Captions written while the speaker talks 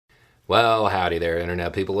Well, howdy there,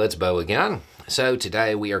 Internet people. It's Bo again. So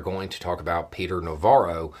today we are going to talk about Peter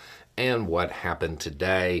Navarro and what happened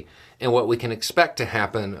today and what we can expect to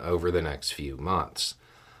happen over the next few months.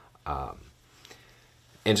 And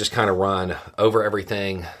just kind of run over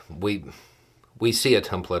everything. We see a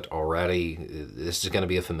template already. This is going to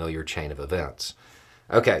be a familiar chain of events.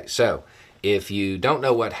 Okay, so if you don't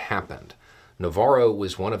know what happened, Navarro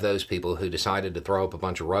was one of those people who decided to throw up a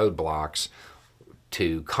bunch of roadblocks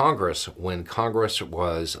to Congress when Congress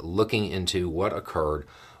was looking into what occurred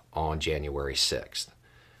on January 6th.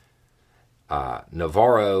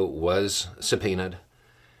 Navarro was subpoenaed,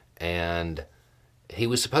 and he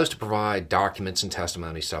was supposed to provide documents and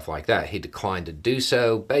testimony, stuff like that. He declined to do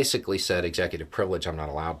so, basically said executive privilege, I'm not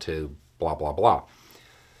allowed to, blah, blah, blah.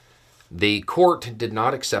 The court did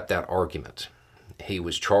not accept that argument. He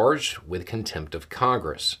was charged with contempt of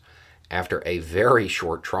Congress. After a very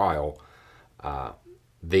short trial,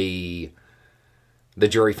 the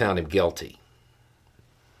jury found him guilty.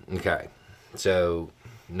 Okay, so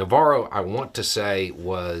Navarro, I want to say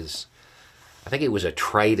I think he was a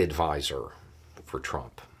trade advisor for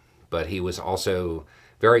Trump, but he was also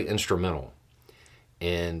very instrumental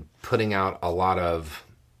in putting out a lot of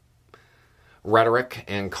rhetoric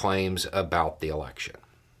and claims about the election.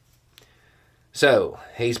 So,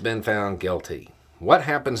 he's been found guilty. What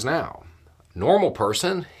happens now? Normal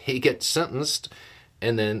person, he gets sentenced,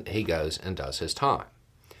 and then he goes and does his time.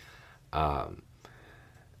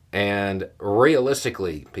 And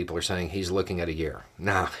realistically, people are saying he's looking at a year.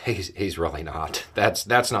 No, he's really not.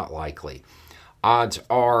 That's not likely. Odds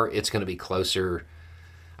are it's going to be closer,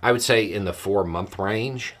 I would say, in the 4-month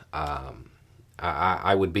range.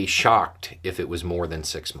 I would be shocked if it was more than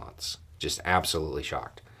 6 months. Just absolutely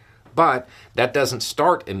shocked. But that doesn't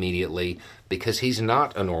start immediately because he's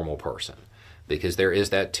not a normal person, because there is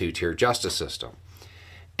that two-tier justice system.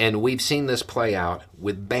 And we've seen this play out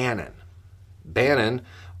with Bannon. Bannon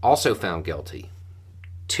also found guilty.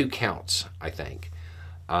 2 counts, I think.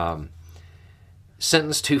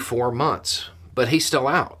 Sentenced to 4 months, but he's still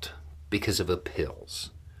out because of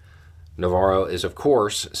appeals. Navarro is, of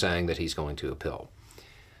course, saying that he's going to appeal.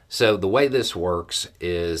 So the way this works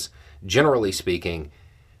is, generally speaking,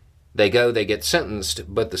 they get sentenced,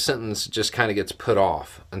 but the sentence just kind of gets put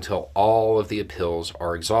off until all of the appeals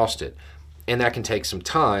are exhausted. And that can take some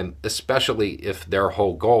time, especially if their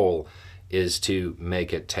whole goal is to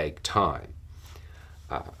make it take time.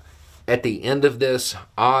 At the end of this,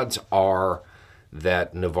 odds are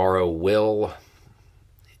that Navarro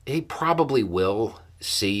he probably will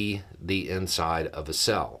see the inside of a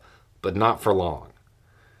cell, but not for long.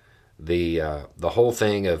 The whole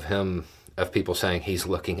thing of people saying he's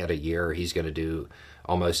looking at a year, he's going to do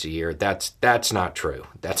almost a year, that's not true.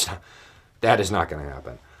 That is not going to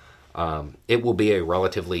happen. It will be a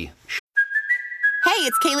relatively Hey,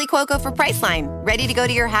 it's Kaylee Cuoco for Priceline. Ready to go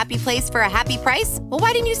to your happy place for a happy price? Well,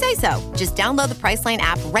 why didn't you say so? Just download the Priceline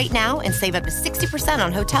app right now and save up to 60%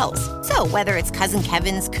 on hotels. So whether it's Cousin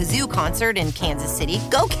Kevin's Kazoo Concert in Kansas City,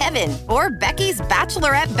 go Kevin, or Becky's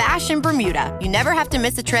Bachelorette Bash in Bermuda, you never have to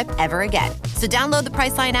miss a trip ever again. So download the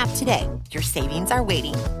Priceline app today. Your savings are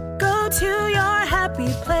waiting. Go to your happy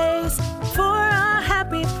place for a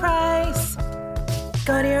happy price.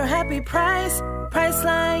 Go to your happy price,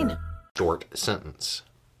 Priceline. Short sentence.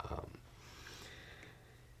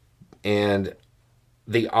 And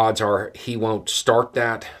the odds are he won't start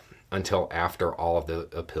that until after all of the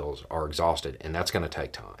appeals are exhausted, and that's going to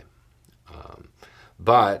take time.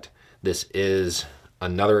 But this is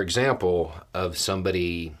another example of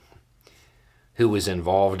somebody who was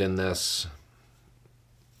involved in this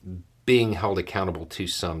being held accountable to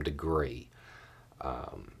some degree.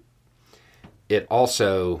 It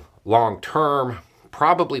also, long term,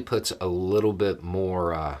 probably puts a little bit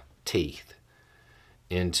more teeth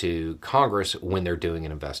into Congress when they're doing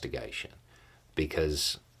an investigation,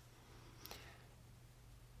 because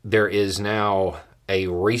there is now a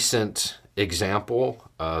recent example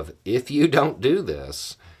of, if you don't do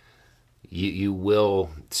this, you will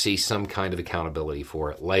see some kind of accountability for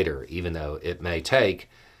it later, even though it may take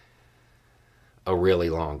a really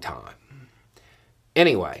long time.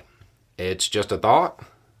 Anyway, it's just a thought.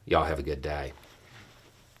 Y'all have a good day.